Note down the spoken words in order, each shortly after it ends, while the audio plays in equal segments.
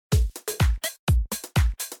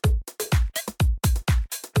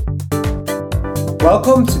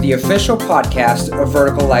Welcome to the official podcast of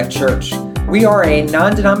Vertical Life Church. We are a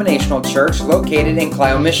non-denominational church located in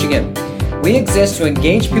Clio, Michigan. We exist to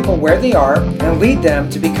engage people where they are and lead them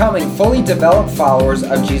to becoming fully developed followers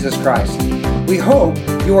of Jesus Christ. We hope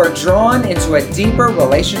you are drawn into a deeper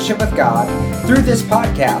relationship with God through this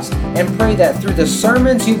podcast and pray that through the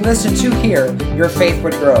sermons you listen to here, your faith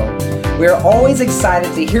would grow. We are always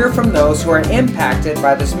excited to hear from those who are impacted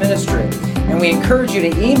by this ministry, and we encourage you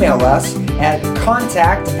to email us at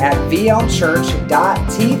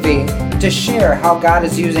contact@vlchurch.tv to share how God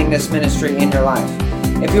is using this ministry in your life.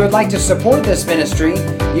 If you would like to support this ministry,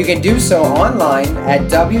 you can do so online at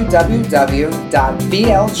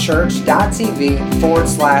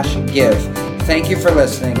www.vlchurch.tv/give. Thank you for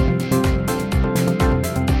listening.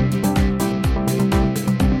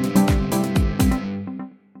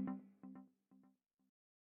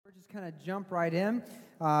 We're just kind of jump right in.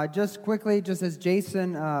 Just quickly, just as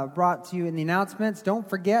Jason brought to you in the announcements, don't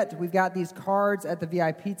forget, we've got these cards at the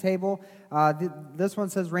VIP table. This one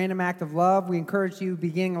says Random Act of Love. We encourage you,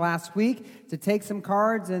 beginning last week, to take some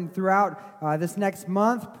cards and throughout this next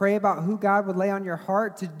month, pray about who God would lay on your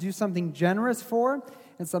heart to do something generous for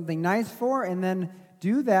and something nice for, and then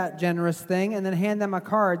do that generous thing, and then hand them a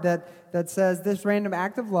card that says, this Random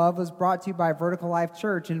Act of Love was brought to you by Vertical Life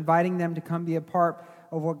Church, inviting them to come be a part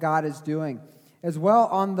of what God is doing. As well,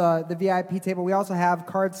 on the VIP table, we also have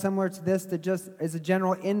cards similar to this that just is a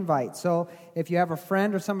general invite. So if you have a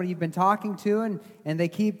friend or somebody you've been talking to and they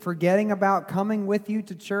keep forgetting about coming with you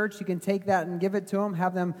to church, you can take that and give it to them,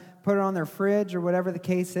 have them put it on their fridge or whatever the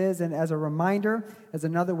case is, and as a reminder, as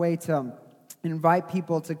another way to invite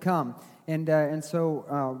people to come. And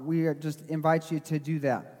so we just invite you to do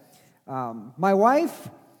that. My wife,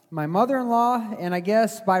 my mother-in-law, and I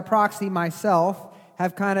guess by proxy myself,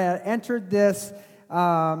 have kind of entered this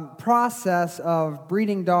process of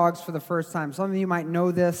breeding dogs for the first time. Some of you might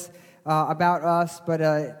know this about us, but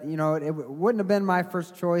it wouldn't have been my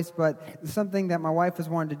first choice, but it's something that my wife has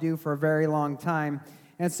wanted to do for a very long time.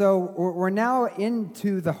 And so we're now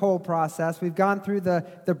into the whole process. We've gone through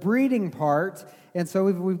the breeding part, and so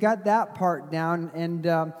we've got that part down, and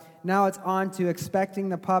now it's on to expecting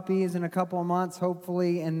the puppies in a couple of months,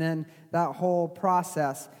 hopefully, and then that whole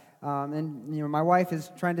process. My wife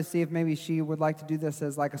is trying to see if maybe she would like to do this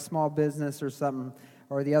as like a small business or something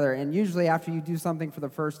or the other. And usually after you do something for the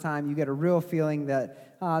first time, you get a real feeling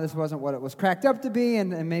that this wasn't what it was cracked up to be,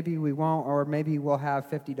 and maybe we won't, or maybe we'll have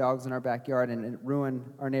 50 dogs in our backyard and ruin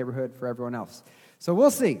our neighborhood for everyone else. So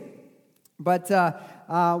we'll see. But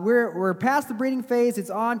we're past the breeding phase.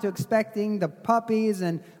 It's on to expecting the puppies,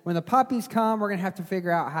 and when the puppies come, we're going to have to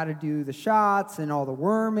figure out how to do the shots and all the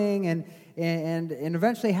worming and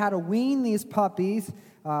eventually how to wean these puppies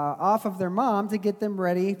off of their mom to get them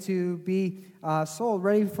ready to be sold,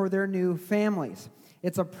 ready for their new families.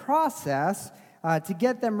 It's a process to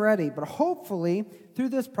get them ready, but hopefully through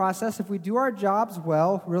this process, if we do our jobs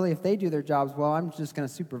well, really if they do their jobs well, I'm just going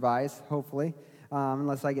to supervise, hopefully,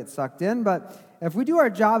 unless I get sucked in. But if we do our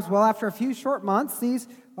jobs well, after a few short months, these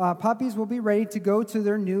puppies will be ready to go to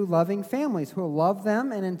their new loving families who will love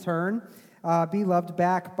them and in turn be loved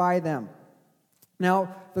back by them.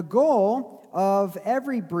 Now, the goal of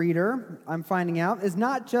every breeder, I'm finding out, is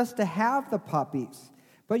not just to have the puppies,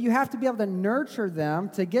 but you have to be able to nurture them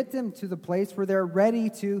to get them to the place where they're ready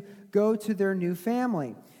to go to their new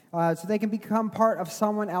family. So they can become part of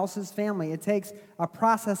someone else's family. It takes a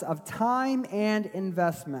process of time and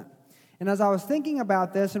investment. And as I was thinking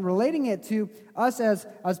about this and relating it to us as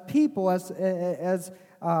people, as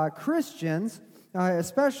Christians,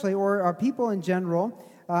 especially, or people in general,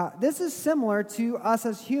 this is similar to us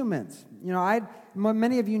as humans.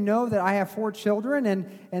 Many of you know that I have 4 children,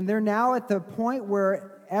 and they're now at the point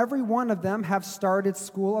where every one of them have started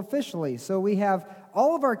school officially. So we have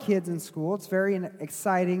all of our kids in school. It's very an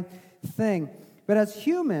exciting thing. But as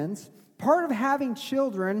humans, part of having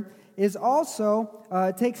children is also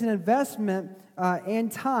takes an investment and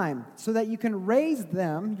time so that you can raise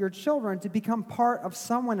them, your children, to become part of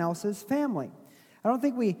someone else's family. I don't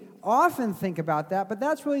think we often think about that, but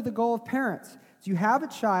that's really the goal of parents. So you have a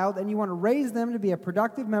child and you want to raise them to be a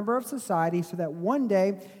productive member of society so that one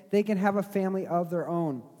day they can have a family of their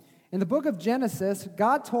own. In the book of Genesis,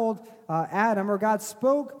 God told God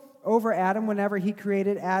spoke over Adam whenever he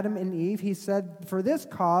created Adam and Eve. He said, "For this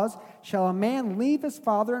cause shall a man leave his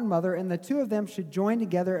father and mother, and the two of them should join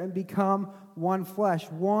together and become one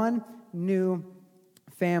flesh," one new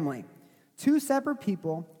family. 2 separate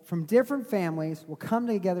people from different families will come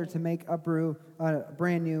together to make a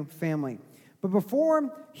brand new family. But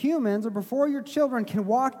before humans or before your children can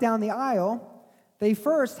walk down the aisle, they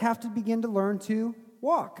first have to begin to learn to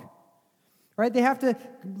walk. right? They have to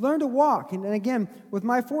learn to walk. And again, with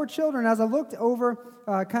my 4 children, as I looked over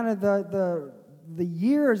kind of the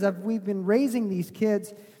years that we've been raising these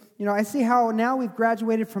kids, I see how now we've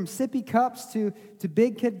graduated from sippy cups to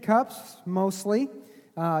big kid cups, mostly.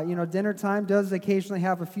 Dinner time does occasionally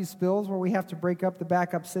have a few spills where we have to break up the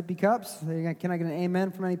backup sippy cups. Can I get an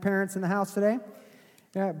amen from any parents in the house today?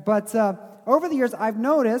 Yeah, but over the years, I've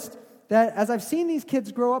noticed that as I've seen these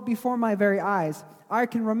kids grow up before my very eyes, I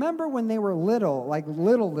can remember when they were little, like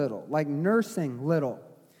nursing little,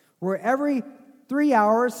 where every 3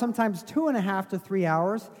 hours, sometimes 2.5 to 3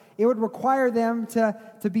 hours, it would require them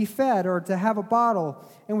to be fed or to have a bottle.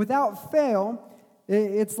 And without fail,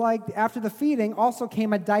 it's like after the feeding also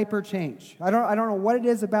came a diaper change. I don't know what it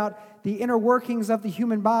is about the inner workings of the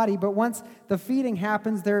human body, but once the feeding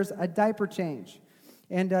happens, there's a diaper change.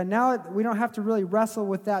 And now we don't have to really wrestle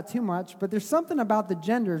with that too much, but there's something about the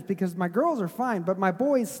genders, because my girls are fine, but my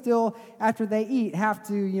boys still, after they eat, have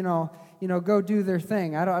to, go do their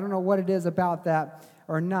thing. I don't know what it is about that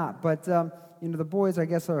or not, but, the boys, I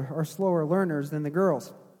guess, are slower learners than the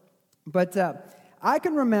girls. But I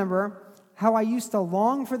can remember how I used to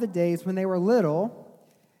long for the days when they were little,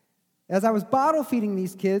 as I was bottle feeding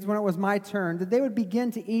these kids when it was my turn, that they would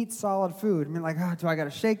begin to eat solid food. I mean, like, do I got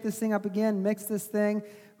to shake this thing up again, mix this thing?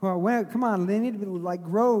 Well, come on, they need to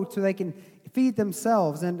grow so they can feed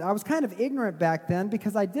themselves. And I was kind of ignorant back then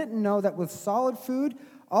because I didn't know that with solid food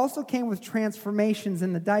also came with transformations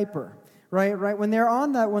in the diaper. Right. When they're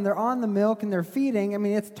on the milk and they're feeding, I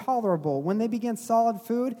mean, it's tolerable. When they begin solid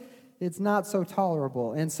food, it's not so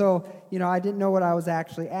tolerable. And so, I didn't know what I was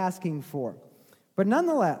actually asking for. But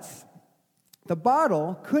nonetheless, the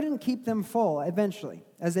bottle couldn't keep them full eventually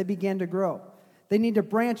as they began to grow. They need to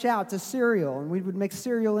branch out to cereal, and we would mix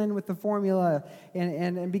cereal in with the formula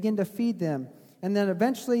and begin to feed them. And then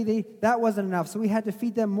eventually that wasn't enough, so we had to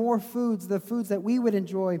feed them more foods, the foods that we would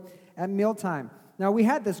enjoy at mealtime. Now, we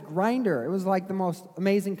had this grinder. It was like the most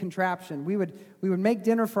amazing contraption. We would make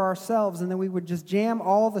dinner for ourselves, and then we would just jam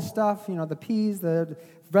all the stuff, the peas, the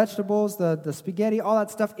vegetables, the spaghetti, all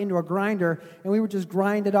that stuff into a grinder, and we would just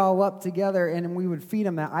grind it all up together, and we would feed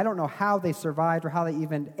them that. I don't know how they survived or how they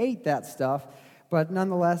even ate that stuff, but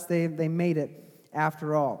nonetheless, they made it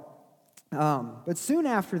after all. But soon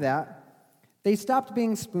after that, they stopped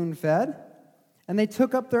being spoon-fed, and they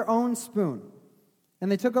took up their own spoon.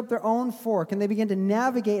 And they took up their own fork, and they began to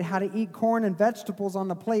navigate how to eat corn and vegetables on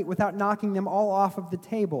the plate without knocking them all off of the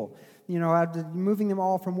table, moving them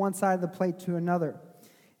all from one side of the plate to another.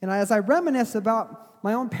 And as I reminisce about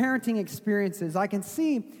my own parenting experiences, I can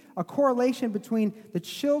see a correlation between the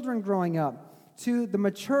children growing up to the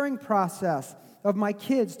maturing process of my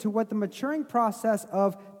kids, to what the maturing process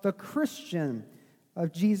of the Christian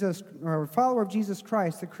of Jesus, or follower of Jesus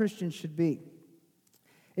Christ, the Christian should be.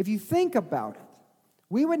 If you think about it,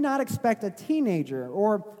 we would not expect a teenager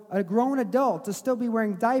or a grown adult to still be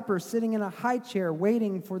wearing diapers, sitting in a high chair,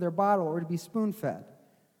 waiting for their bottle or to be spoon-fed,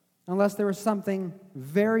 unless there was something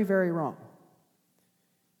very, very wrong.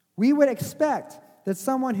 We would expect that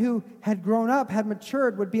someone who had grown up, had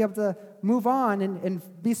matured, would be able to move on and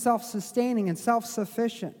be self-sustaining and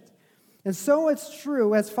self-sufficient. And so it's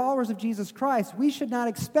true, as followers of Jesus Christ, we should not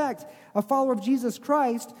expect a follower of Jesus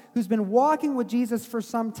Christ who's been walking with Jesus for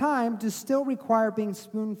some time to still require being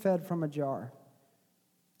spoon-fed from a jar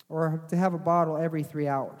or to have a bottle every 3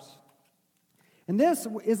 hours. And this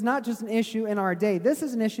is not just an issue in our day. This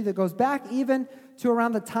is an issue that goes back even to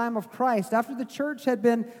around the time of Christ. After the church had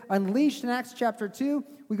been unleashed in Acts chapter 2,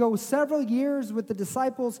 we go several years with the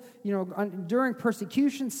disciples, during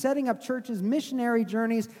persecution, setting up churches, missionary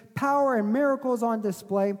journeys, power and miracles on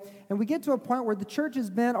display. And we get to a point where the church has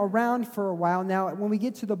been around for a while now when we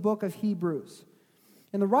get to the book of Hebrews.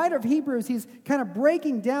 And the writer of Hebrews, he's kind of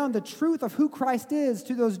breaking down the truth of who Christ is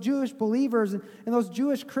to those Jewish believers and those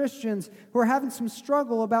Jewish Christians who are having some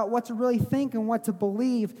struggle about what to really think and what to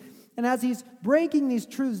believe. And as he's breaking these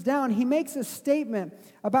truths down, he makes a statement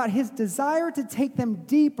about his desire to take them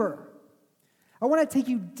deeper. I want to take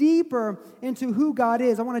you deeper into who God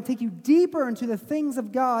is. I want to take you deeper into the things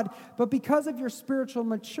of God. But because of your spiritual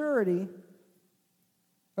maturity,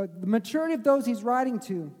 the maturity of those he's writing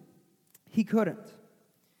to, he couldn't.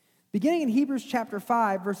 Beginning in Hebrews chapter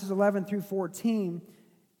 5, verses 11 through 14,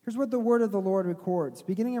 here's what the word of the Lord records.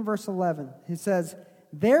 Beginning in verse 11, he says,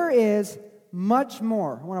 "There is much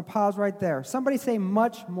more." I want to pause right there. Somebody say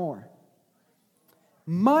much more.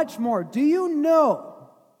 Much more. Do you know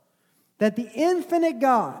that the infinite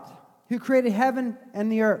God who created heaven and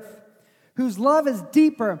the earth, whose love is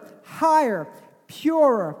deeper, higher,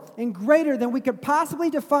 purer, and greater than we could possibly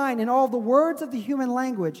define in all the words of the human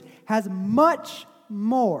language, has much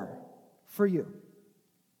more for you.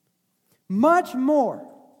 Much more.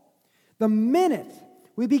 The minute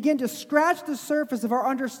we begin to scratch the surface of our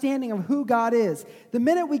understanding of who God is, the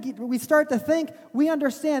minute we start to think we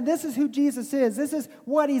understand this is who Jesus is, this is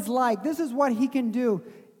what He's like, this is what He can do,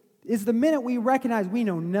 is the minute we recognize we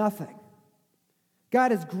know nothing.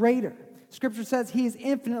 God is greater. Scripture says He is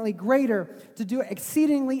infinitely greater to do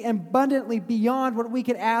exceedingly abundantly beyond what we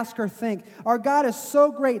could ask or think. Our God is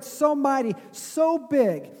so great, so mighty, so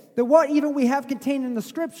big, that what even we have contained in the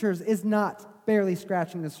Scriptures is not barely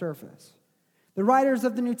scratching the surface. The writers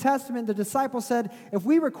of the New Testament, the disciples said, if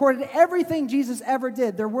we recorded everything Jesus ever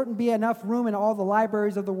did, there wouldn't be enough room in all the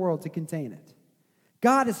libraries of the world to contain it.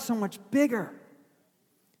 God is so much bigger.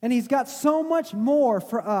 And He's got so much more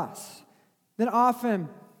for us than often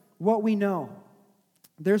what we know.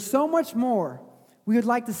 There's so much more we would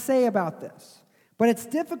like to say about this. But it's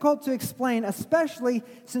difficult to explain, especially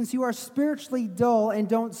since you are spiritually dull and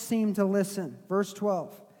don't seem to listen. Verse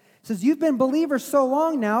 12. It says, you've been believers so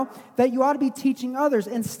long now that you ought to be teaching others.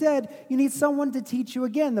 Instead, you need someone to teach you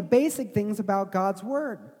again the basic things about God's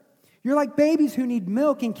Word. You're like babies who need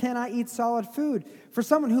milk and cannot eat solid food. For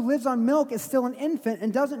someone who lives on milk is still an infant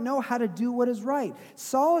and doesn't know how to do what is right.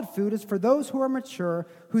 Solid food is for those who are mature,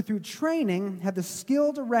 who through training have the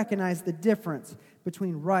skill to recognize the difference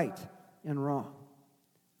between right and wrong.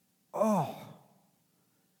 Oh,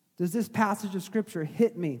 does this passage of Scripture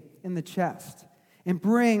hit me in the chest and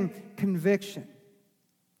bring conviction?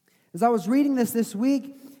 As I was reading this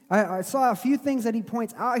week, I saw a few things that he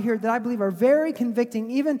points out here that I believe are very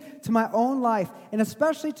convicting, even to my own life, and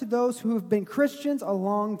especially to those who have been Christians a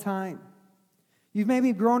long time. You've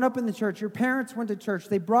maybe grown up in the church. Your parents went to church.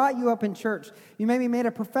 They brought you up in church. You maybe made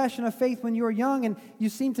a profession of faith when you were young, and you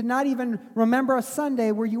seem to not even remember a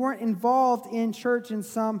Sunday where you weren't involved in church in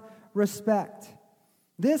some respect.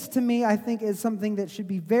 This, to me, I think is something that should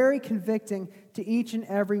be very convicting to each and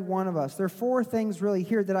every one of us. There are four things really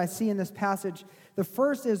here that I see in this passage. The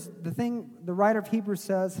first is the thing the writer of Hebrews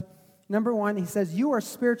says. Number one, he says, you are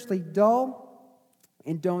spiritually dull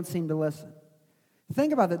and don't seem to listen.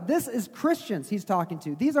 Think about that. This is Christians he's talking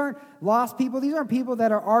to. These aren't lost people. These aren't people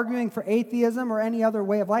that are arguing for atheism or any other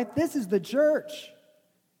way of life. This is the church.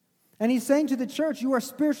 And he's saying to the church, you are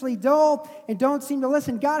spiritually dull and don't seem to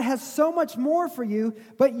listen. God has so much more for you,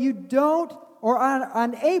 but you don't or are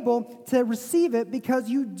unable to receive it because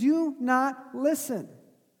you do not listen.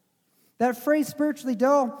 That phrase, spiritually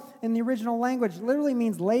dull, in the original language literally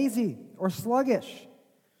means lazy or sluggish.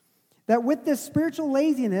 That with this spiritual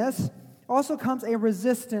laziness also comes a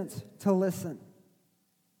resistance to listen.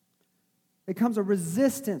 It comes a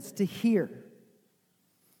resistance to hear.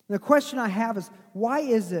 The question I have is, why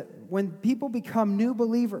is it when people become new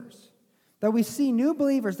believers, that we see new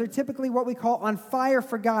believers, they're typically what we call on fire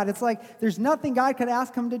for God. It's like there's nothing God could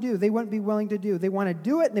ask them to do they wouldn't be willing to do. They want to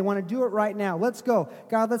do it, and they want to do it right now. Let's go.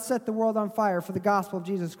 God, let's set the world on fire for the gospel of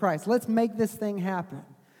Jesus Christ. Let's make this thing happen.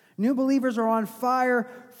 New believers are on fire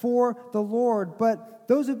for the Lord, but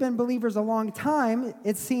those who've been believers a long time,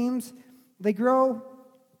 it seems, they grow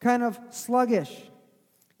kind of sluggish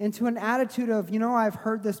into an attitude of, I've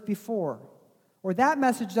heard this before. Or that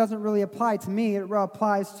message doesn't really apply to me. It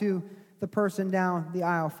applies to the person down the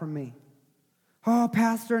aisle from me. Oh,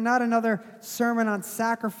 Pastor, not another sermon on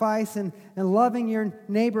sacrifice and loving your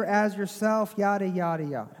neighbor as yourself, yada, yada,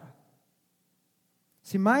 yada.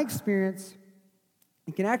 See, my experience,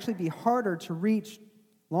 it can actually be harder to reach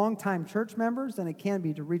longtime church members than it can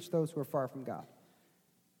be to reach those who are far from God,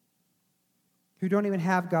 who don't even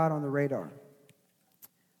have God on the radar.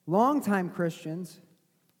 Longtime Christians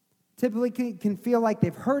typically can feel like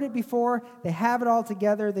they've heard it before, they have it all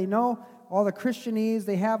together, they know all the Christianese,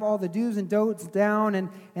 they have all the do's and don'ts down,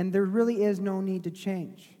 and there really is no need to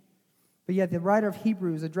change. But yet the writer of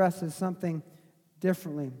Hebrews addresses something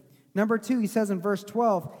differently. Number 2, he says in verse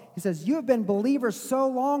 12, he says, you have been believers so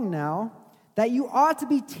long now that you ought to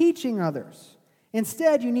be teaching others.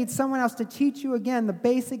 Instead, you need someone else to teach you again the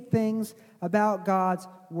basic things about God's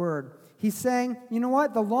Word. He's saying, you know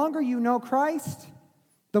what? The longer you know Christ,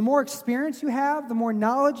 the more experience you have, the more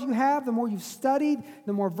knowledge you have, the more you've studied,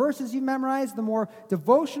 the more verses you've memorized, the more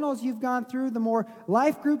devotionals you've gone through, the more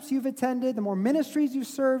life groups you've attended, the more ministries you've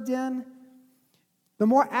served in, the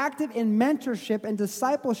more active in mentorship and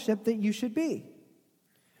discipleship that you should be.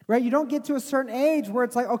 Right? You don't get to a certain age where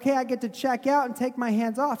it's like, okay, I get to check out and take my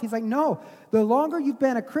hands off. He's like, no, the longer you've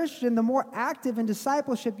been a Christian, the more active in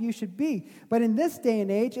discipleship you should be. But in this day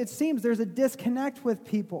and age, it seems there's a disconnect with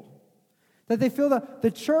people. That they feel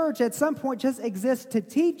the church at some point just exists to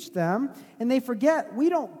teach them, and they forget we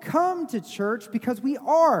don't come to church because we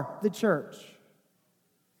are the church.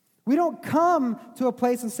 We don't come to a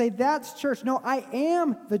place and say, that's church. No, I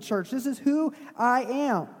am the church. This is who I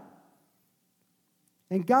am.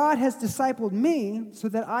 And God has discipled me so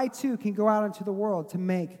that I too can go out into the world to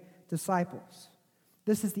make disciples.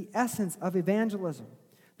 This is the essence of evangelism.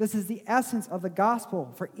 This is the essence of the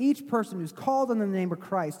gospel for each person who's called on the name of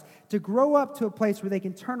Christ to grow up to a place where they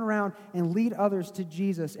can turn around and lead others to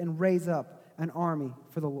Jesus and raise up an army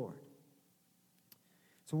for the Lord.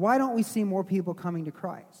 So why don't we see more people coming to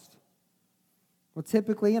Christ? Well,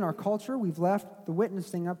 typically in our culture, we've left the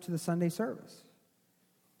witnessing up to the Sunday service.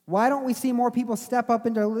 Why don't we see more people step up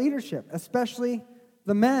into leadership, especially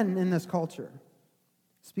the men in this culture?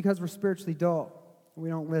 It's because we're spiritually dull. We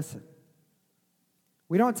don't listen.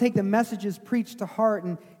 We don't take the messages preached to heart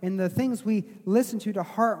and the things we listen to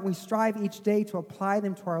heart, and we strive each day to apply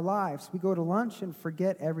them to our lives. We go to lunch and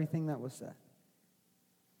forget everything that was said.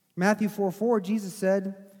 Matthew 4:4, Jesus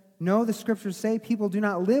said, "No, the scriptures say people do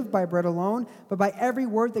not live by bread alone, but by every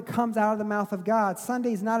word that comes out of the mouth of God."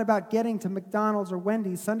 Sunday's not about getting to McDonald's or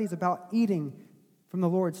Wendy's. Sunday's about eating from the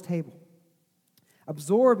Lord's table.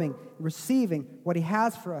 Absorbing, receiving what He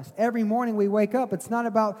has for us. Every morning we wake up, it's not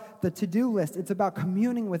about the to-do list. It's about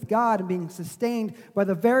communing with God and being sustained by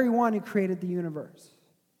the very one who created the universe.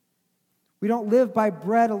 We don't live by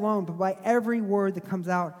bread alone, but by every word that comes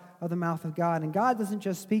out of the mouth of God. And God doesn't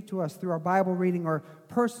just speak to us through our Bible reading or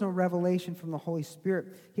personal revelation from the Holy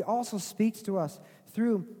Spirit. He also speaks to us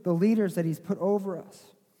through the leaders that He's put over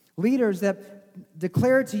us. Leaders that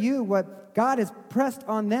declare to you what God has pressed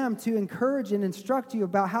on them to encourage and instruct you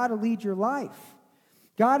about how to lead your life.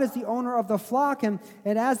 God is the owner of the flock, and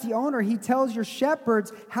as the owner, He tells your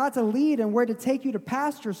shepherds how to lead and where to take you to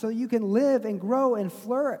pasture so you can live and grow and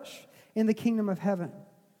flourish in the kingdom of heaven.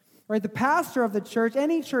 Right? The pastor of the church,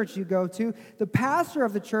 any church you go to, the pastor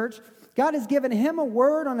of the church, God has given him a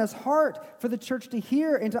word on his heart for the church to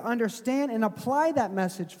hear and to understand and apply that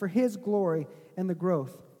message for His glory and the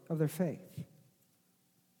growth of their faith.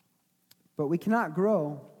 But we cannot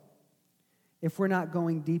grow if we're not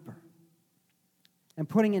going deeper and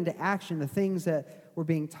putting into action the things that we're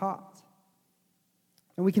being taught.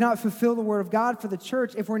 And we cannot fulfill the word of God for the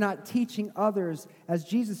church if we're not teaching others, as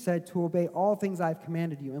Jesus said, to obey all things I've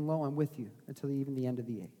commanded you, and lo, I'm with you until even the end of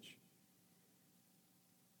the age.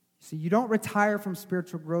 See, you don't retire from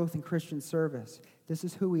spiritual growth and Christian service. This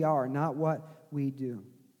is who we are, not what we do.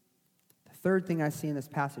 Third thing I see in this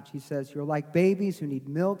passage, he says, you're like babies who need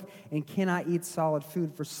milk and cannot eat solid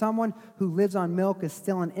food. For someone who lives on milk is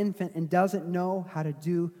still an infant and doesn't know how to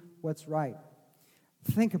do what's right.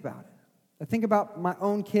 Think about it. I think about my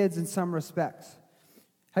own kids in some respects.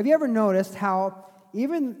 Have you ever noticed how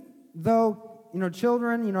even though,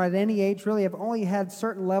 children, at any age really have only had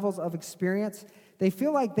certain levels of experience, they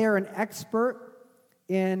feel like they're an expert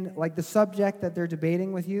in like the subject that they're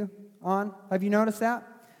debating with you on? Have you noticed that?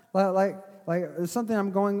 Like there's something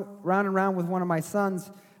I'm going round and round with one of my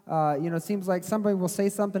sons. It seems like somebody will say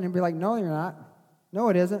something and be like, "No, you're not. No,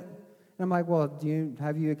 it isn't." And I'm like, "Well,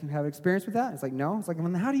 have you experience with that?" It's like, "No." It's like,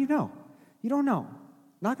 "Well, how do you know? You don't know.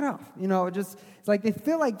 Knock it off." It's like they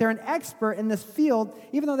feel like they're an expert in this field,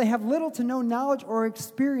 even though they have little to no knowledge or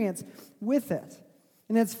experience with it.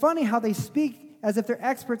 And it's funny how they speak as if they're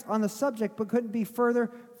experts on the subject, but couldn't be further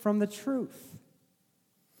from the truth.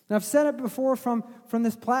 And I've said it before from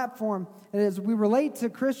this platform, and as we relate to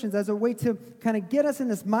Christians as a way to kind of get us in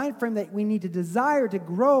this mind frame that we need to desire to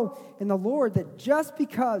grow in the Lord, that just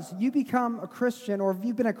because you become a Christian or if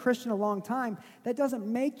you've been a Christian a long time, that doesn't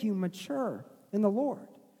make you mature in the Lord.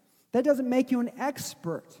 That doesn't make you an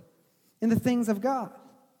expert in the things of God.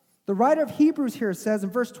 The writer of Hebrews here says in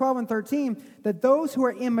verse 12 and 13 that those who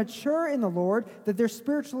are immature in the Lord, that they're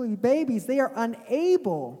spiritually babies, they are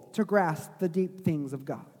unable to grasp the deep things of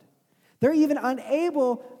God. They're even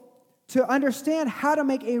unable to understand how to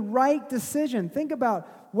make a right decision. Think about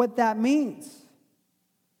what that means.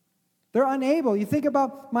 They're unable. You think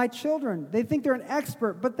about my children. They think they're an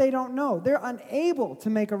expert, but they don't know. They're unable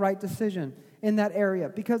to make a right decision in that area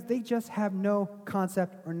because they just have no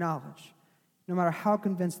concept or knowledge, no matter how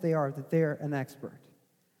convinced they are that they're an expert.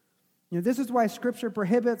 This is why Scripture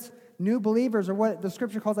prohibits new believers, or what the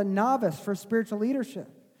Scripture calls a novice, for spiritual leadership.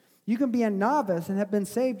 You can be a novice and have been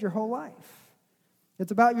saved your whole life.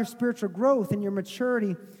 It's about your spiritual growth and your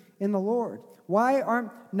maturity in the Lord. Why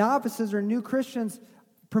aren't novices or new Christians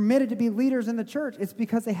permitted to be leaders in the church? It's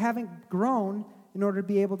because they haven't grown in order to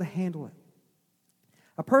be able to handle it.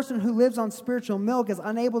 A person who lives on spiritual milk is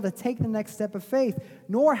unable to take the next step of faith,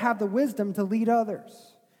 nor have the wisdom to lead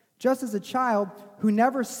others. Just as a child who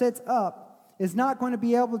never sits up is not going to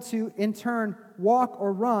be able to, in turn, walk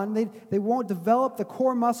or run. They won't develop the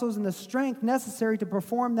core muscles and the strength necessary to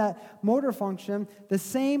perform that motor function. The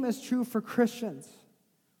same is true for Christians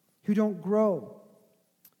who don't grow.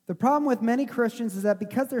 The problem with many Christians is that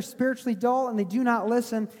because they're spiritually dull and they do not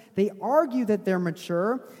listen, they argue that they're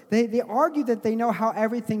mature. They argue that they know how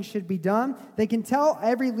everything should be done. They can tell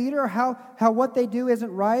every leader how what they do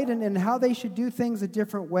isn't right and how they should do things a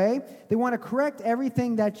different way. They want to correct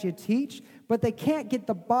everything that you teach, but they can't get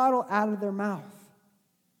the bottle out of their mouth.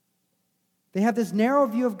 They have this narrow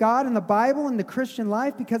view of God and the Bible and the Christian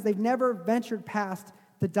life because they've never ventured past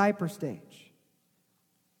the diaper stage.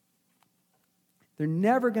 They're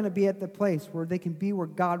never going to be at the place where they can be where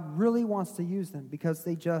God really wants to use them because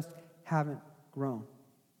they just haven't grown.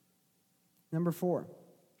 Number 4,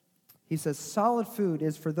 he says, solid food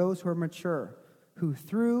is for those who are mature, who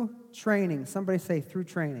through training, somebody say through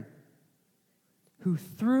training, who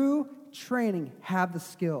through training have the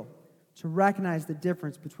skill to recognize the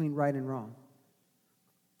difference between right and wrong.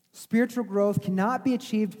 Spiritual growth cannot be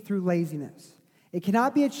achieved through laziness. It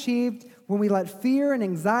cannot be achieved when we let fear and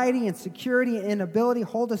anxiety, insecurity, and inability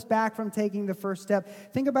hold us back from taking the first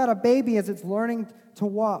step. Think about a baby as it's learning to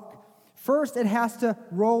walk. First, it has to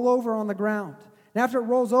roll over on the ground. And after it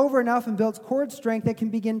rolls over enough and builds core strength, it can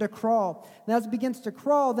begin to crawl. And as it begins to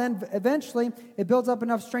crawl, then eventually it builds up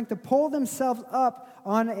enough strength to pull themselves up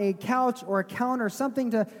on a couch or a counter,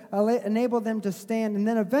 something to enable them to stand. And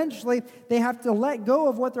then eventually they have to let go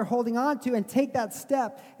of what they're holding on to and take that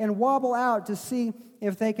step and wobble out to see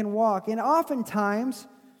if they can walk. And oftentimes,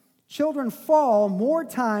 children fall more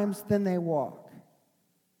times than they walk.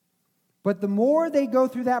 But the more they go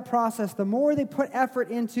through that process, the more they put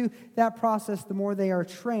effort into that process, the more they are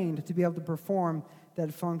trained to be able to perform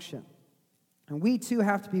that function. And we too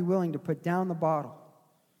have to be willing to put down the bottle,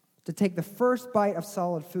 to take the first bite of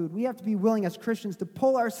solid food. We have to be willing as Christians to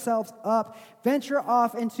pull ourselves up, venture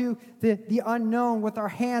off into the unknown with our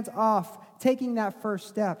hands off, taking that first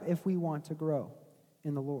step if we want to grow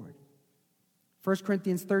in the Lord. 1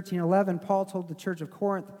 Corinthians 13:11, Paul told the church of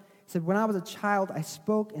Corinth, he said, when I was a child, I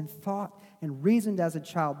spoke and thought and reasoned as a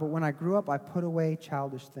child, but when I grew up, I put away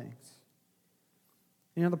childish things.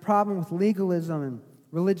 You know, the problem with legalism and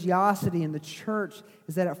religiosity in the church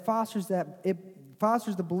is that it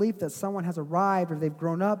fosters the belief that someone has arrived or they've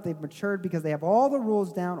grown up, they've matured because they have all the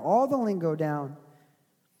rules down, all the lingo down.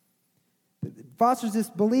 It fosters this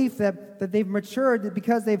belief that they've matured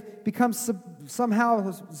because they've become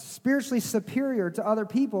somehow spiritually superior to other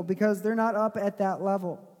people because they're not up at that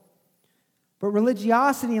level. But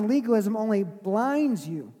religiosity and legalism only blinds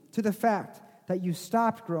you to the fact that you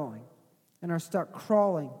stopped growing and are stuck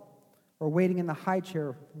crawling or waiting in the high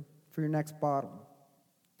chair for your next bottle.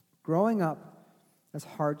 Growing up is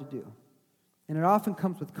hard to do, and it often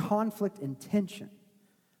comes with conflict and tension.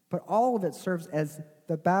 But all of it serves as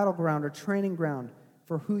the battleground or training ground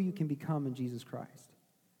for who you can become in Jesus Christ.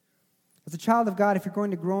 As a child of God, if you're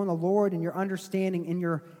going to grow in the Lord in your understanding, in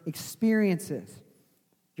your experiences,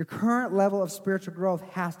 your current level of spiritual growth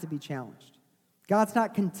has to be challenged. God's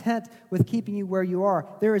not content with keeping you where you are.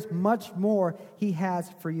 There is much more He has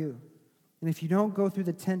for you. And if you don't go through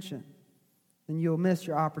the tension, then you'll miss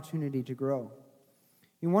your opportunity to grow.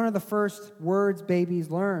 And one of the first words babies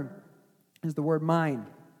learn is the word mind.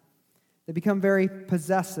 They become very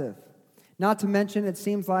possessive. Not to mention, it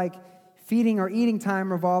seems like feeding or eating time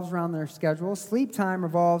revolves around their schedule. Sleep time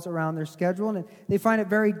revolves around their schedule, and they find it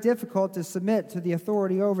very difficult to submit to the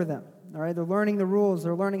authority over them. All right, they're learning the rules.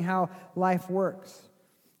 They're learning how life works.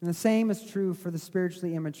 And the same is true for the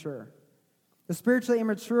spiritually immature. The spiritually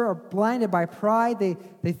immature are blinded by pride.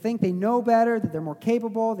 They think they know better, that they're more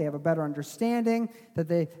capable, they have a better understanding, that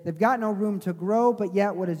they've got no room to grow, but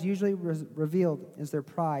yet what is usually revealed is their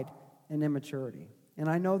pride and immaturity. And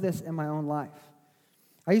I know this in my own life.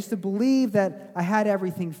 I used to believe that I had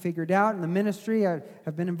everything figured out in the ministry. I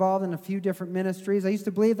have been involved in a few different ministries. I used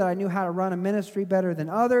to believe that I knew how to run a ministry better than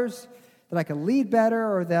others, that I could lead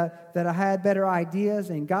better, or that I had better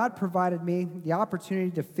ideas, and God provided me the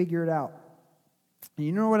opportunity to figure it out. And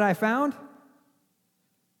you know what I found?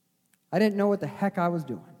 I didn't know what the heck I was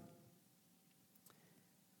doing.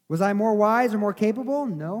 Was I more wise or more capable?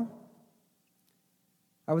 No.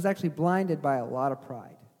 I was actually blinded by a lot of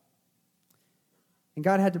pride. And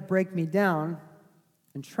God had to break me down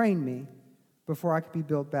and train me before I could be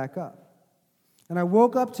built back up. And I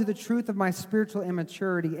woke up to the truth of my spiritual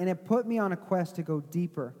immaturity, and it put me on a quest to go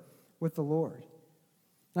deeper with the Lord.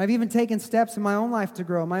 And I've even taken steps in my own life to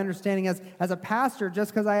grow. My understanding as a pastor,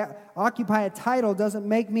 just because I occupy a title doesn't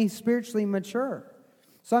make me spiritually mature.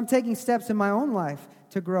 So I'm taking steps in my own life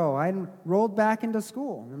to grow. I enrolled back into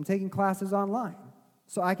school. I'm taking classes online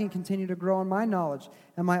so I can continue to grow in my knowledge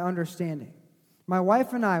and my understanding. My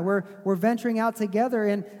wife and I, we're venturing out together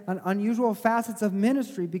in unusual facets of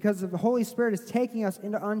ministry because the Holy Spirit is taking us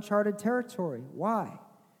into uncharted territory. Why?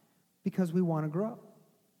 Because we want to grow.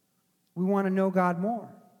 We want to know God more.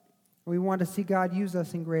 We want to see God use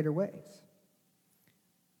us in greater ways.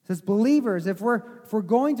 It says, believers, if we're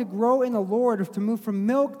going to grow in the Lord, if to move from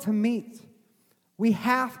milk to meat, we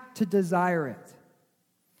have to desire it.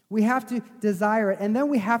 We have to desire it, and then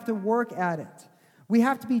we have to work at it. We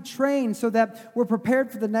have to be trained so that we're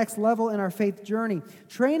prepared for the next level in our faith journey.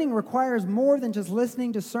 Training requires more than just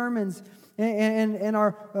listening to sermons and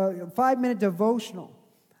our 5-minute devotional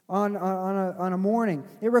on a morning.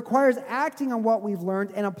 It requires acting on what we've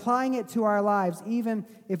learned and applying it to our lives, even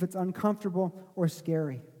if it's uncomfortable or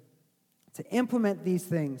scary. To implement these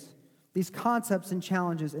things, these concepts and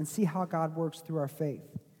challenges, and see how God works through our faith.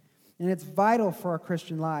 And it's vital for our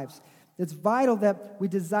Christian lives. It's vital that we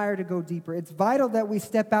desire to go deeper. It's vital that we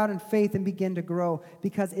step out in faith and begin to grow,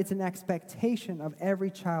 because it's an expectation of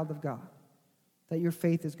every child of God that your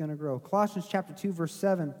faith is going to grow. Colossians chapter 2, verse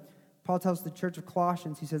 7, Paul tells the church of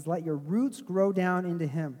Colossians, he says, let your roots grow down into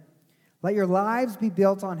him. Let your lives be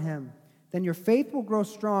built on him. Then your faith will grow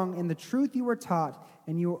strong in the truth you were taught,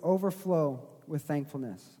 and you will overflow with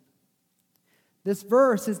thankfulness. This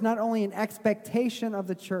verse is not only an expectation of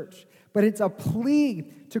the church, but it's a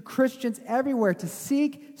plea to Christians everywhere to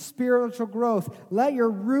seek spiritual growth. Let your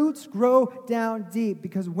roots grow down deep,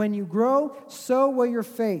 because when you grow, so will your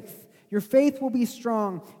faith. Your faith will be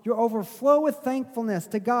strong. You'll overflow with thankfulness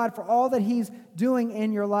to God for all that he's doing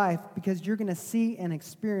in your life, because you're going to see and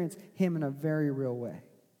experience him in a very real way.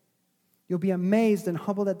 You'll be amazed and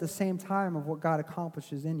humbled at the same time of what God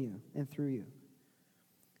accomplishes in you and through you.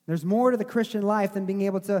 There's more to the Christian life than being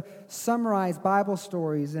able to summarize Bible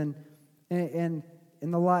stories and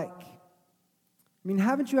the like. I mean,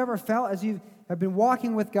 haven't you ever felt, as you have been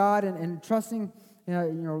walking with God and trusting,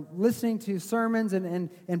 listening to sermons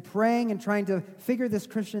and praying and trying to figure this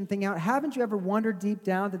Christian thing out, haven't you ever wondered deep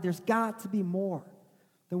down that there's got to be more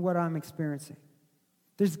than what I'm experiencing?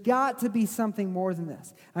 There's got to be something more than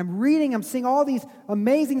this. I'm seeing all these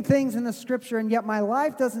amazing things in the Scripture, and yet my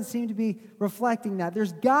life doesn't seem to be reflecting that.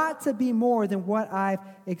 There's got to be more than what I've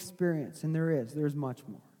experienced, and there's much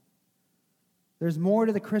more. There's more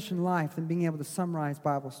to the Christian life than being able to summarize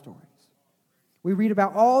Bible stories. We read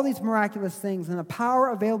about all these miraculous things and the power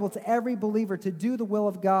available to every believer to do the will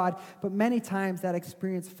of God, but many times that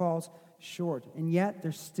experience falls short. And yet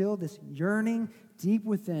there's still this yearning deep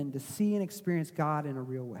within to see and experience God in a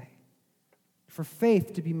real way, for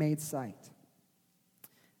faith to be made sight.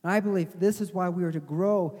 And I believe this is why we are to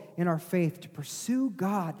grow in our faith, to pursue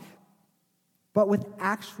God, but with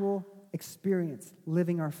actual experience,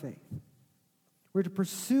 living our faith. We're to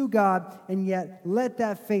pursue God and yet let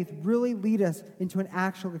that faith really lead us into an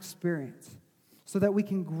actual experience so that we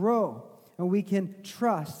can grow and we can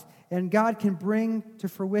trust, and God can bring to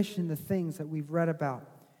fruition the things that we've read about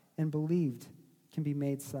and believed can be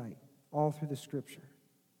made sight, all through the Scripture.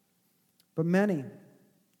 But many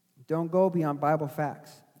don't go beyond Bible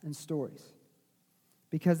facts and stories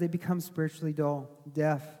because they become spiritually dull,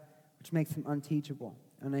 deaf, which makes them unteachable,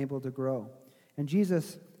 unable to grow. And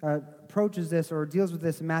Jesus approaches this or deals with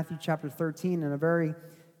this in Matthew chapter 13 in a very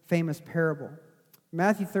famous parable.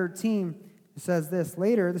 Matthew 13 says this,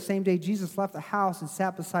 later, the same day, Jesus left the house and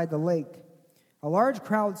sat beside the lake. A large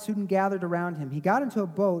crowd soon gathered around him. He got into a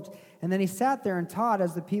boat, and then he sat there and taught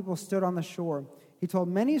as the people stood on the shore. He told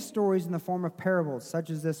many stories in the form of parables, such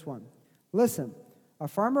as this one. Listen, a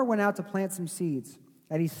farmer went out to plant some seeds.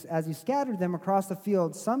 As he scattered them across the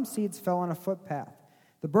field, some seeds fell on a footpath.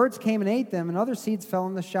 The birds came and ate them, and other seeds fell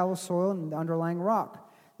in the shallow soil and the underlying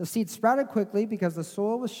rock. The seeds sprouted quickly because the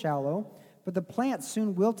soil was shallow, but the plants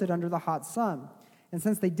soon wilted under the hot sun. And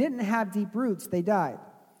since they didn't have deep roots, they died.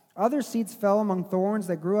 Other seeds fell among thorns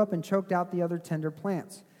that grew up and choked out the other tender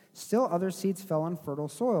plants. Still other seeds fell on fertile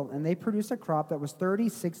soil, and they produced a crop that was 30,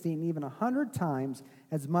 60, and even 100 times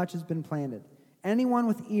as much as been planted. Anyone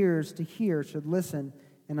with ears to hear should listen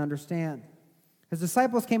and understand. His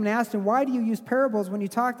disciples came and asked him, "Why do you use parables when you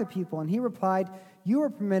talk to people?" And he replied, "You are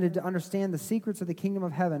permitted to understand the secrets of the kingdom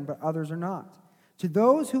of heaven, but others are not. To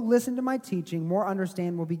those who listen to my teaching, more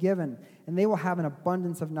understanding will be given, and they will have an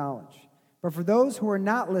abundance of knowledge. But for those who are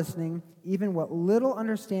not listening, even what little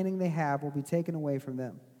understanding they have will be taken away from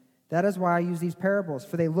them. That is why I use these parables,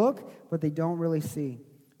 for they look, but they don't really see.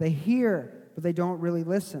 They hear, but they don't really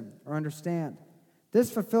listen or understand. This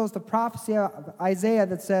fulfills the prophecy of Isaiah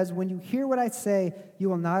that says, when you hear what I say, you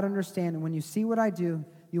will not understand, and when you see what I do,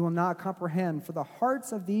 you will not comprehend. For the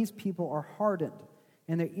hearts of these people are hardened,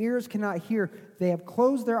 and their ears cannot hear. They have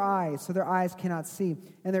closed their eyes, so their eyes cannot see.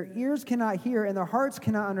 And their ears cannot hear, and their hearts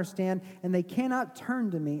cannot understand, and they cannot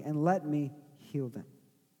turn to me and let me heal them.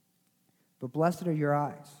 But blessed are your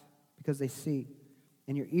eyes, because they see,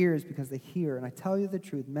 and your ears, because they hear. And I tell you the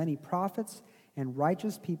truth, many prophets and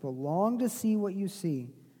righteous people long to see what you see,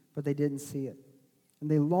 but they didn't see it. And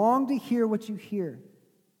they long to hear what you hear,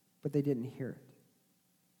 but they didn't hear it.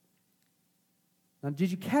 Now, did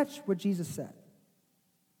you catch what Jesus said?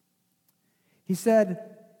 He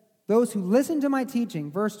said, those who listen to my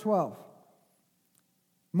teaching, verse 12,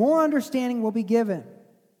 more understanding will be given,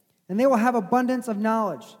 and they will have abundance of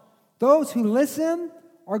knowledge. Those who listen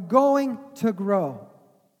are going to grow.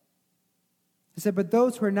 He said, but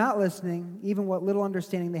those who are not listening, even what little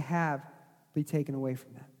understanding they have, will be taken away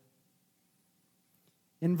from them.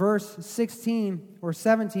 In verse 16, or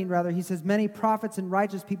 17 rather, he says, many prophets and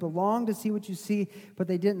righteous people long to see what you see, but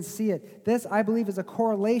they didn't see it. This, I believe, is a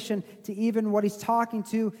correlation to even what he's talking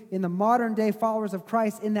to in the modern day followers of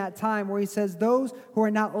Christ in that time, where he says those who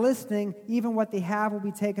are not listening, even what they have will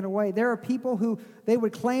be taken away. There are people who they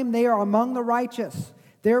would claim they are among the righteous.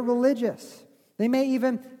 They're religious. They may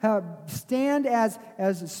even stand as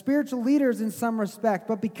spiritual leaders in some respect,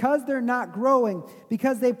 but because they're not growing,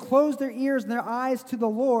 because they've closed their ears and their eyes to the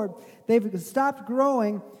Lord, they've stopped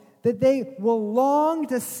growing, that they will long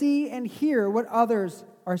to see and hear what others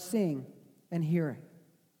are seeing and hearing,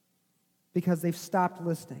 because they've stopped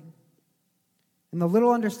listening. And the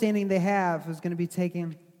little understanding they have is going to be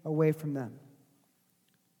taken away from them.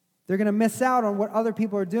 They're going to miss out on what other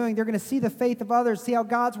people are doing. They're going to see the faith of others, see how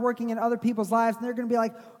God's working in other people's lives, and they're going to be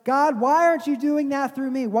like, God, why aren't you doing that through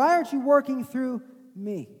me? Why aren't you working through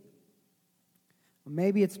me? Well,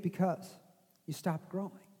 maybe it's because you stopped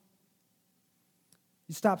growing.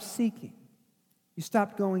 You stopped seeking. You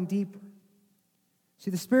stopped going deeper.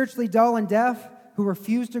 See, the spiritually dull and deaf who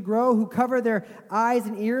refuse to grow, who cover their eyes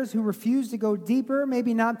and ears, who refuse to go deeper,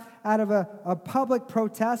 maybe not out of a public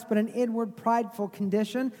protest, but an inward prideful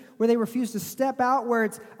condition, where they refuse to step out where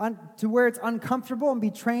it's uncomfortable and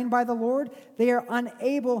be trained by the Lord, they are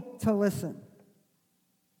unable to listen.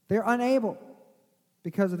 They're unable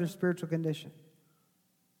because of their spiritual condition.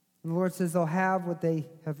 And the Lord says they'll have what they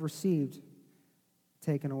have received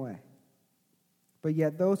taken away. But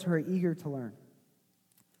yet those who are eager to learn,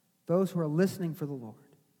 those who are listening for the Lord,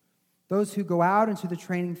 those who go out into the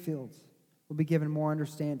training fields will be given more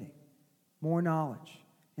understanding, more knowledge,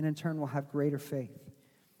 and in turn will have greater faith.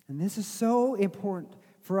 And this is so important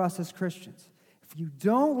for us as Christians. If you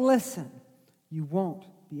don't listen, you won't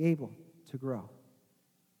be able to grow.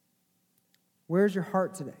 Where's your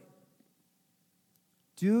heart today?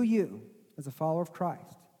 Do you, as a follower of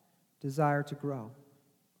Christ, desire to grow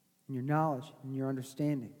in your knowledge, in your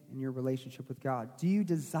understanding, in your relationship with God? Do you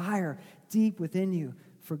desire deep within you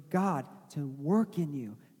for God to work in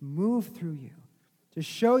you, move through you, to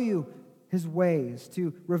show you His ways,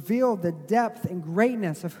 to reveal the depth and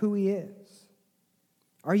greatness of who He is?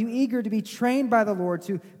 Are you eager to be trained by the Lord,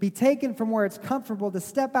 to be taken from where it's comfortable, to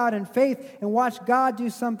step out in faith and watch God do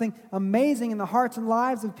something amazing in the hearts and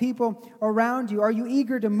lives of people around you? Are you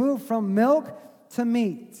eager to move from milk to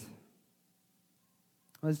meat?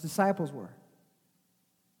 Well, His disciples were.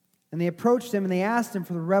 And they approached Him and they asked Him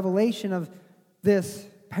for the revelation of this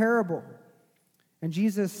parable. And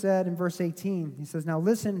Jesus said in verse 18, He says, now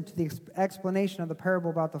listen to the explanation of the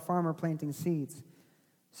parable about the farmer planting seeds.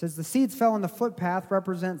 It says, the seeds fell on the footpath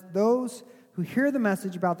represents those who hear the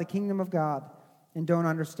message about the kingdom of God and don't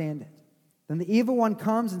understand it. Then the evil one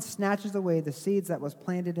comes and snatches away the seeds that was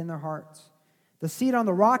planted in their hearts. The seed on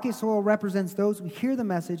the rocky soil represents those who hear the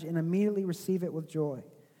message and immediately receive it with joy.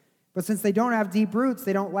 But since they don't have deep roots,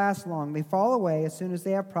 they don't last long. They fall away as soon as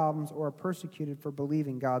they have problems or are persecuted for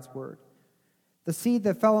believing God's word. The seed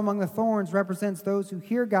that fell among the thorns represents those who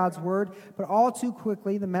hear God's word, but all too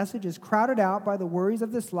quickly the message is crowded out by the worries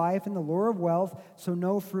of this life and the lure of wealth, so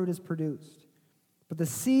no fruit is produced. But the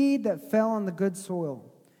seed that fell on the good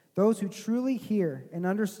soil, those who truly hear and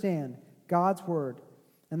understand God's word,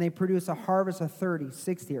 and they produce a harvest of 30,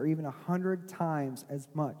 60, or even 100 times as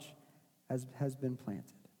much as has been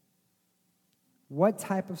planted. What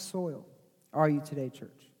type of soil are you today,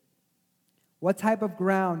 church? What type of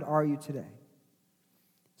ground are you today?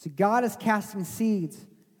 See, God is casting seeds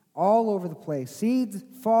all over the place. Seeds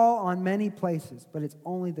fall on many places, but it's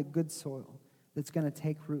only the good soil that's going to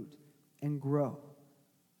take root and grow.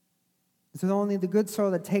 It's only the good soil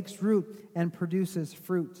that takes root and produces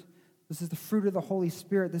fruit. This is the fruit of the Holy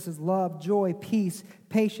Spirit. This is love, joy, peace,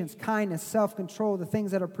 patience, kindness, self-control, the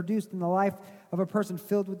things that are produced in the life of a person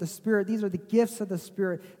filled with the Spirit. These are the gifts of the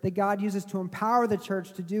Spirit that God uses to empower the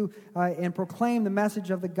church to do and proclaim the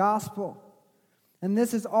message of the gospel. And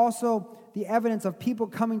this is also the evidence of people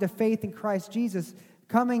coming to faith in Christ Jesus,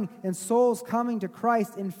 coming and souls coming to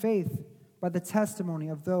Christ in faith by the testimony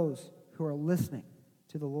of those who are listening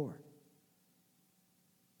to the Lord.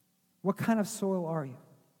 What kind of soil are you?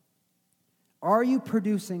 Are you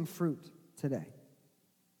producing fruit today?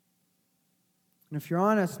 And if you're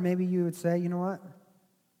honest, maybe you would say, you know what?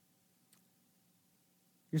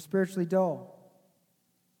 You're spiritually dull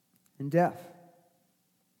and deaf.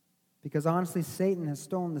 Because honestly, Satan has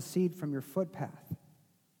stolen the seed from your footpath.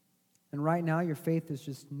 And right now, your faith is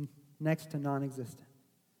just next to non-existent.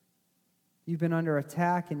 You've been under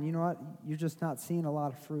attack, and you know what? You're just not seeing a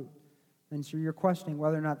lot of fruit. And so you're questioning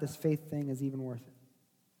whether or not this faith thing is even worth it.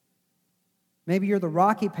 Maybe you're the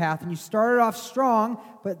rocky path, and you started off strong,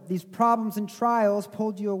 but these problems and trials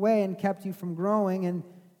pulled you away and kept you from growing, and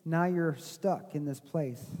now you're stuck in this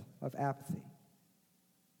place of apathy.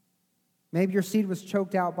 Maybe your seed was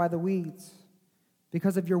choked out by the weeds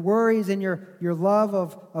because of your worries and your love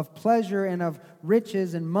of pleasure and of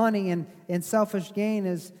riches and money, and selfish gain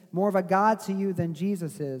is more of a God to you than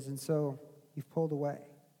Jesus is, and so you've pulled away.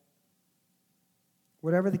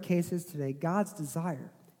 Whatever the case is today, God's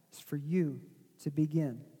desire is for you to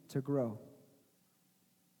begin to grow.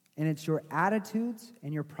 And it's your attitudes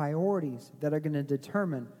and your priorities that are going to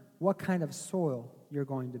determine what kind of soil you're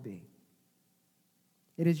going to be.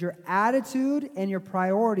 It is your attitude and your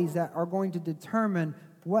priorities that are going to determine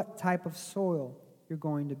what type of soil you're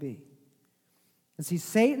going to be. And see,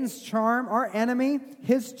 Satan's charm, our enemy,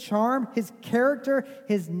 his charm, his character,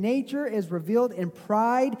 his nature is revealed in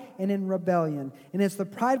pride and in rebellion. And it's the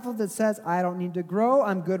prideful that says, I don't need to grow,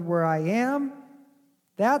 I'm good where I am.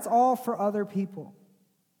 That's all for other people.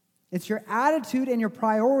 It's your attitude and your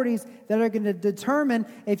priorities that are going to determine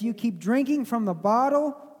if you keep drinking from the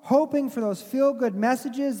bottle, hoping for those feel-good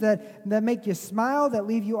messages that make you smile, that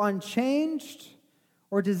leave you unchanged,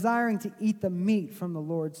 or desiring to eat the meat from the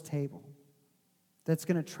Lord's table that's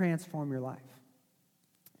going to transform your life.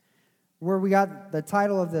 Where we got the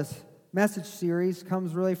title of this message series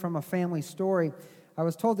comes really from a family story. I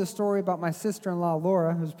was told this story about my sister-in-law,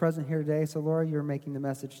 Laura, who's present here today. So, Laura, you're making the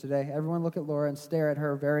message today. Everyone look at Laura and stare at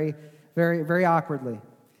her very, very, very awkwardly.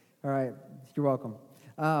 All right, you're welcome.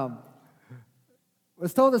 I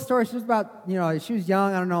was told this story. She was about, she was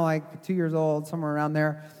young, I don't know, like 2 years old, somewhere around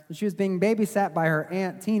there. And she was being babysat by her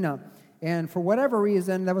Aunt Tina. And for whatever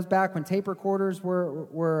reason, that was back when tape recorders were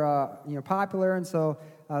popular. And so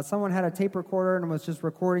someone had a tape recorder and was just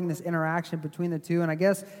recording this interaction between the two. And I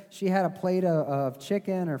guess she had a plate of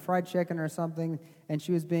chicken or fried chicken or something. And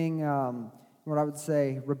she was being, what I would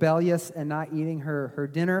say, rebellious and not eating her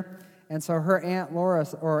dinner. And so her Aunt Laura,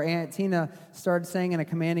 or Aunt Tina, started saying in a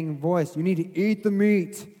commanding voice, "You need to eat the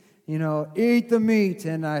meat. Eat the meat."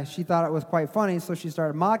 And she thought it was quite funny, so she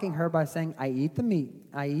started mocking her by saying, "I eat the meat.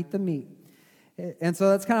 I eat the meat." And so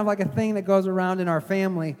that's kind of like a thing that goes around in our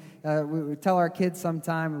family. We tell our kids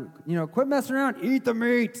sometime, quit messing around, eat the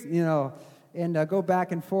meat, and go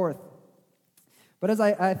back and forth. But as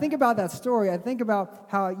I think about that story, I think about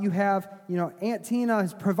how you have, Aunt Tina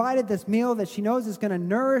has provided this meal that she knows is going to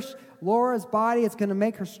nourish Laura's body. It's going to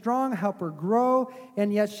make her strong, help her grow,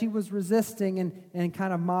 and yet she was resisting and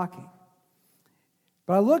kind of mocking.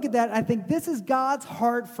 But I look at that, and I think this is God's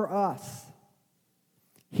heart for us.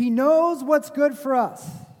 He knows what's good for us.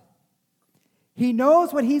 He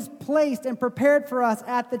knows what He's placed and prepared for us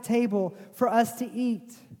at the table for us to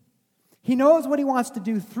eat. He knows what He wants to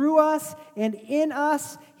do through us and in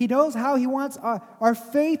us. He knows how He wants our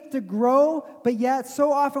faith to grow, but yet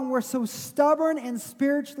so often we're so stubborn and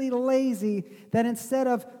spiritually lazy that instead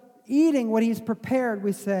of eating what He's prepared,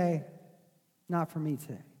 we say, "Not for me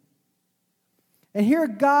today." And here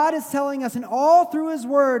God is telling us, and all through His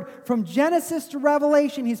Word, from Genesis to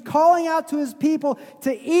Revelation, He's calling out to His people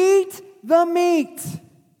to eat the meat.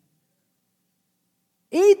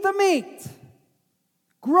 Eat the meat.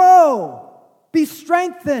 Grow, be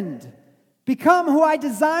strengthened, become who I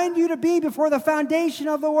designed you to be before the foundation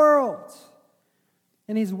of the world.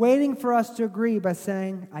 And He's waiting for us to agree by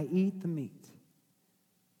saying, "I eat the meat."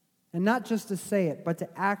 And not just to say it, but to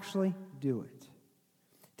actually do it.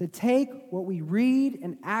 To take what we read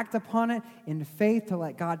and act upon it in faith, to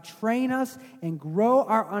let God train us and grow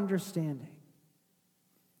our understanding.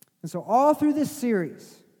 And so all through this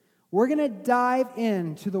series, We're going to dive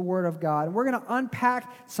into the Word of God, and we're going to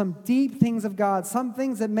unpack some deep things of God, some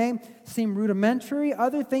things that may seem rudimentary,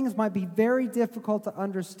 other things might be very difficult to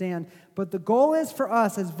understand. But the goal is for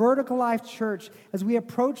us as Vertical Life Church, as we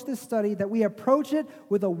approach this study, that we approach it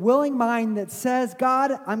with a willing mind that says,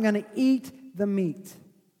 God, I'm going to eat the meat.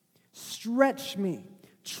 Stretch me,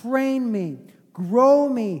 train me, grow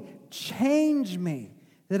me, change me,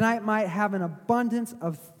 that I might have an abundance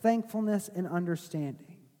of thankfulness and understanding.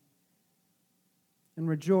 And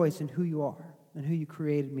rejoice in who you are and who you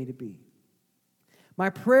created me to be. My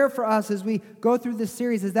prayer for us as we go through this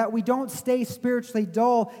series is that we don't stay spiritually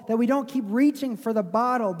dull, that we don't keep reaching for the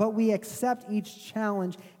bottle, but we accept each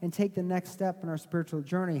challenge and take the next step in our spiritual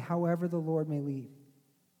journey, however the Lord may lead.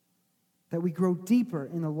 That we grow deeper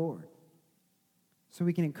in the Lord so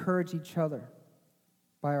we can encourage each other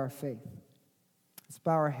by our faith. Let's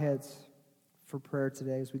bow our heads for prayer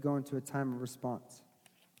today as we go into a time of response.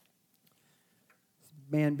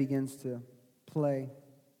 Band begins to play.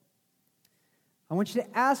 I want you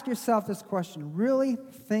to ask yourself this question. Really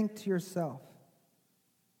think to yourself.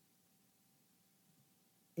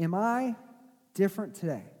 Am I different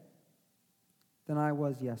today than I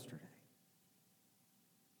was yesterday?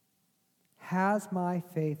 Has my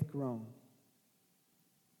faith grown?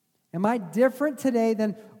 Am I different today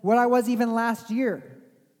than what I was even last year?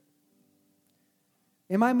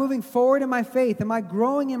 Am I moving forward in my faith? Am I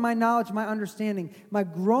growing in my knowledge, my understanding? Am I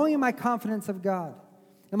growing in my confidence of God?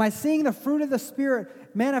 Am I seeing the fruit of the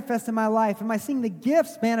Spirit manifest in my life? Am I seeing the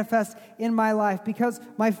gifts manifest in my life because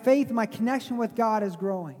my faith and my connection with God is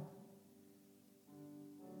growing?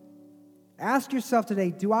 Ask yourself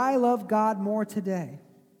today, do I love God more today?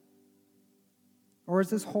 Or is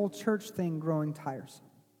this whole church thing growing tiresome?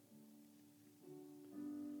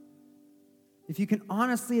 If you can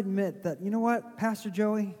honestly admit that, you know what, Pastor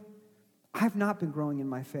Joey, I've not been growing in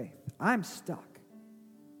my faith. I'm stuck.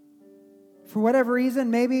 For whatever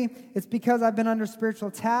reason, maybe it's because I've been under spiritual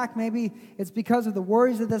attack. Maybe it's because of the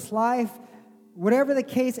worries of this life. Whatever the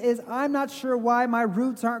case is, I'm not sure why my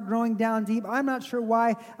roots aren't growing down deep. I'm not sure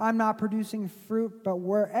why I'm not producing fruit. But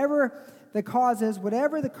wherever the cause is,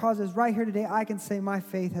 whatever the cause is, right here today, I can say my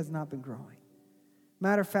faith has not been growing.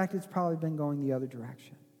 Matter of fact, it's probably been going the other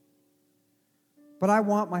direction. But I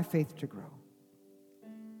want my faith to grow.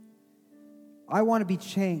 I want to be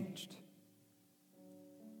changed.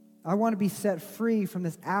 I want to be set free from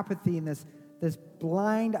this apathy and this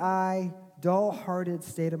blind eye, dull-hearted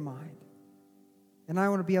state of mind. And I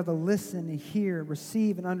want to be able to listen and hear,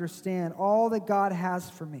 receive, and understand all that God has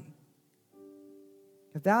for me.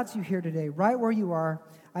 If that's you here today, right where you are,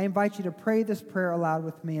 I invite you to pray this prayer aloud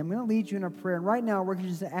with me. I'm going to lead you in a prayer. And right now, we're going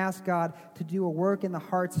to just ask God to do a work in the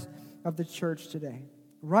hearts of the church today.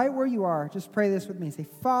 Right where you are, just pray this with me. Say,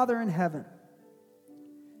 Father in heaven,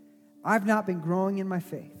 I've not been growing in my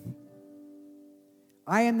faith.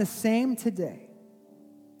 I am the same today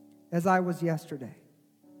as I was yesterday.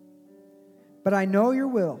 But I know your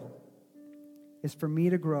will is for me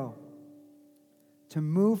to grow, to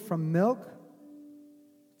move from milk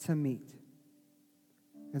to meat.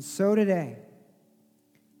 And so today,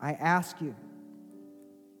 I ask you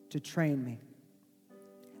to train me.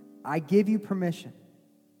 I give you permission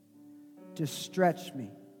to stretch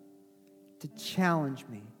me, to challenge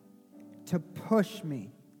me, to push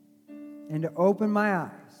me, and to open my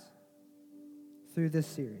eyes through this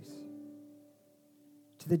series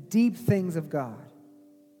to the deep things of God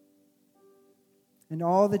and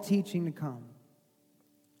all the teaching to come,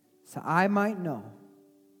 so I might know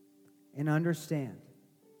and understand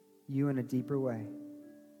you in a deeper way,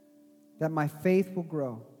 that my faith will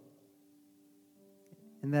grow,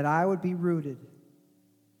 and that I would be rooted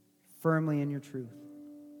firmly in your truth.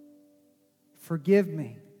 Forgive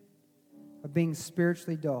me of being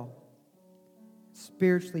spiritually dull,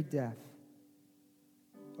 spiritually deaf.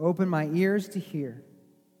 Open my ears to hear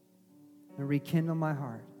and rekindle my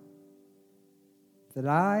heart, that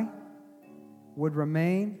I would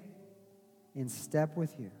remain in step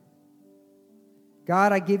with you.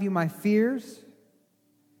 God, I give you my fears.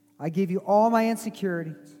 I give you all my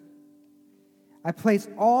insecurities. I place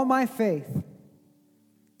all my faith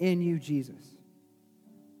in you, Jesus.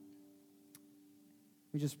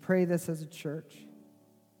 We just pray this as a church.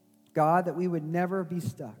 God, that we would never be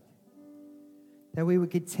stuck. That we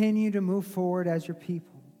would continue to move forward as your people.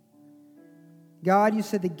 God, you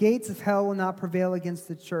said the gates of hell will not prevail against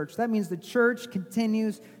the church. That means the church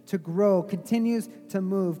continues to grow, continues to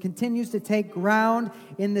move, continues to take ground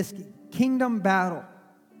in this kingdom battle.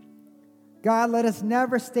 God, let us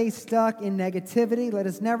never stay stuck in negativity. Let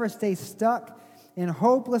us never stay stuck in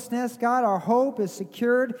hopelessness, God, our hope is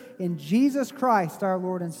secured in Jesus Christ, our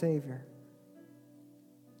Lord and Savior.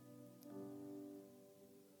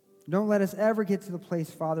 Don't let us ever get to the place,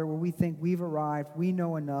 Father, where we think we've arrived, we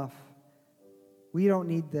know enough. We don't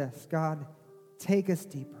need this. God, take us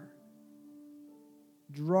deeper.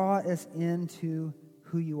 Draw us into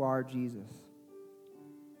who you are, Jesus.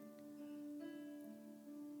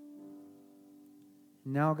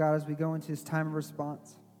 Now, God, as we go into this time of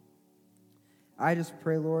response, I just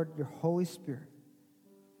pray, Lord, your Holy Spirit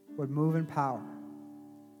would move in power.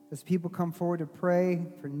 As people come forward to pray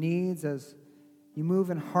for needs, as you move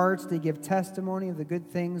in hearts to give testimony of the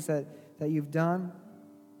good things that you've done.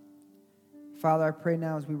 Father, I pray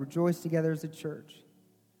now as we rejoice together as a church,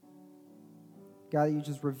 God, that you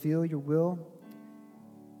just reveal your will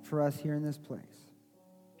for us here in this place.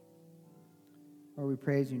 Lord, we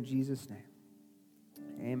praise you in Jesus' name.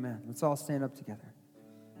 Amen. Let's all stand up together.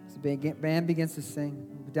 As the band begins to sing,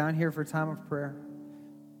 we'll be down here for a time of prayer.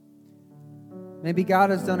 Maybe God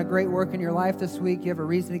has done a great work in your life this week. You have a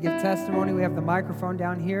reason to give testimony. We have the microphone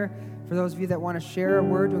down here for those of you that want to share a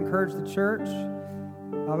word to encourage the church.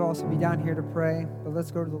 I'll also be down here to pray. But let's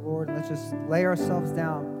go to the Lord and let's just lay ourselves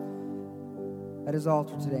down at his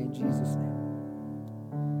altar today in Jesus'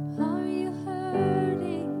 name. Are you hurt?